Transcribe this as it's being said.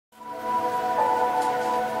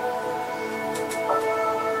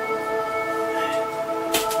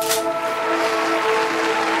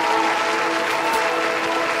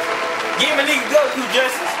my nigga go to,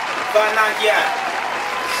 Justice? If I knock you out.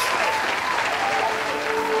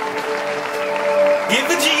 Get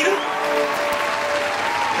Vegeta.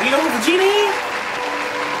 You know who Vegeta is?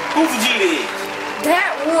 Who Vegeta is?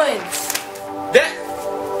 That one. That.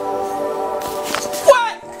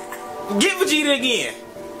 What? Get Vegeta again.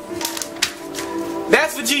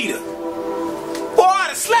 That's Vegeta. Boy, I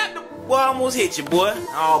done slapped him. Boy, I almost hit you, boy.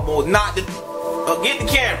 I almost knocked it. Oh, get the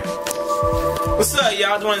camera. What's up,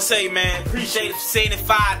 y'all? I just want to say, man, appreciate it for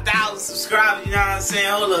 75,000 subscribers. You know what I'm saying?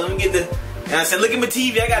 Hold on, let me get the. You know what I'm saying? Look at my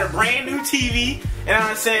TV. I got a brand new TV. You know what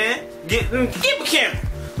I'm saying? Get my camera.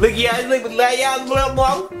 Look, y'all, look like y'all little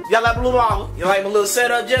ball. Y'all like my little ball. You like my little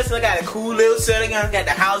setup, Justin? I got a cool little setup. I got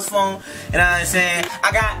the house phone. You know what I'm saying?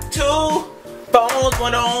 I got 2 phones,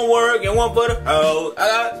 one don't work and one for the oh. I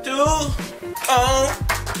got 2 phones.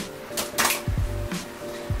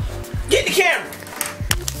 Get the camera.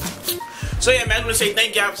 So yeah, man, I want to say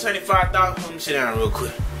thank y'all for 75,000. Let me sit down real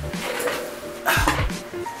quick.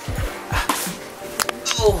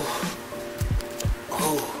 Oh,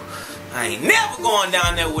 I ain't never going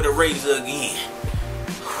down there with a razor again.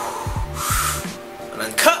 I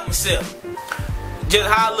done cut myself. Just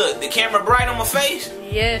how I look. The camera bright on my face?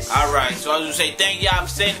 Yes. Alright, so I was going to say thank y'all for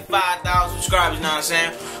 75,000 subscribers, you know what I'm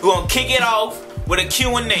saying? We're going to kick it off with a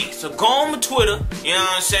Q&A. So go on my Twitter, you know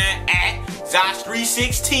what I'm saying, at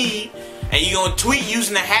Zosh316, and you're going to tweet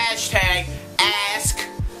using the hashtag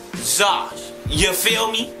askzosh. You feel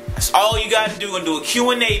me? That's all you got to do, and do a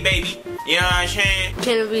Q&A, baby. You know what I'm saying?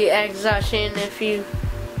 Can it be askzosh and Nephew?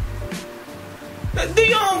 Do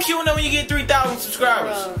your own Q&A when you get 3,000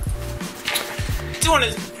 subscribers. Doing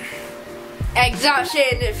this. askzosh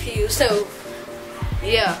and Nephew, so,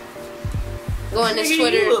 yeah. Go on this Nigga,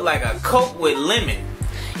 Twitter. You look like a Coke with lemon.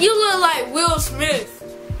 You look like Will Smith.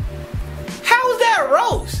 How is that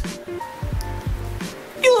roast?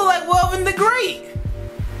 You look like Welvin the Great.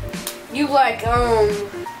 You like,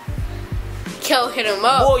 Kel hit him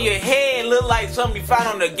up. Boy, your head look like something you found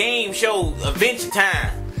on the game show Adventure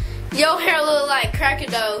Time. Your hair look like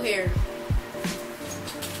crocodile hair.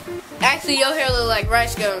 Actually, your hair look like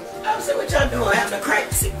rice gum. I was saying, what y'all doing? Having a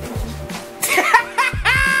crack sick.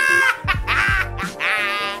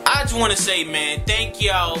 I just want to say, man, thank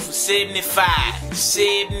y'all for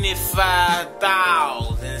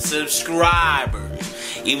 75,000 subscribers.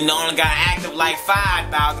 Even though I only got active like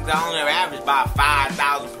 5,000, because I only average about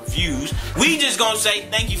 5,000 per views. We just gonna say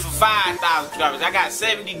thank you for 5,000 subscribers. I got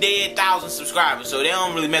 70 dead thousand subscribers, so they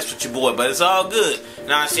don't really mess with your boy, but it's all good. You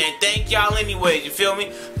know what I'm saying? Thank y'all anyways, you feel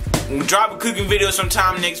me? We'll drop a cooking video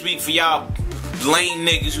sometime next week for y'all lame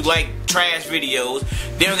niggas who like trash videos.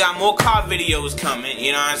 Then we got more car videos coming,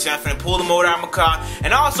 you know what I'm saying? I'm finna pull the motor out of my car.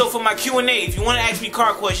 And also for my Q&A, if you want to ask me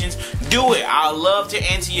car questions, do it. I'd love to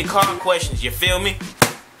answer your car questions, you feel me?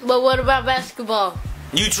 But what about basketball?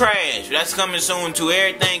 You trash. That's coming soon too.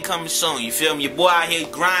 Everything coming soon, you feel me? Your boy out here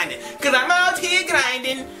grinding, cause I'm out here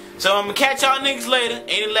grinding. So I'm gonna catch y'all niggas later.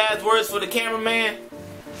 Any last words for the cameraman?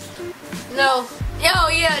 No. Yo,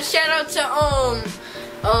 yeah, shout out to,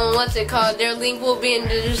 what's it called? Their link will be in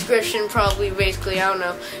the description probably, basically, I don't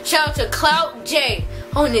know. Shout out to Clout J,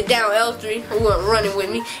 holding it down, L3, who are running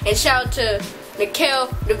with me. And shout out to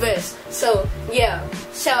Mikhail the best. So, yeah,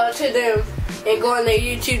 shout out to them. And go on their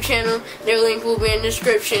YouTube channel. Their link will be in the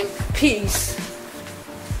description. Peace.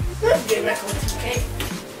 Let's get back on 2K.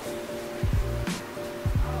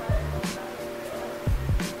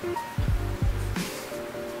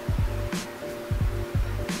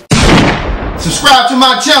 Subscribe to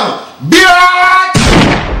my channel. Bitch!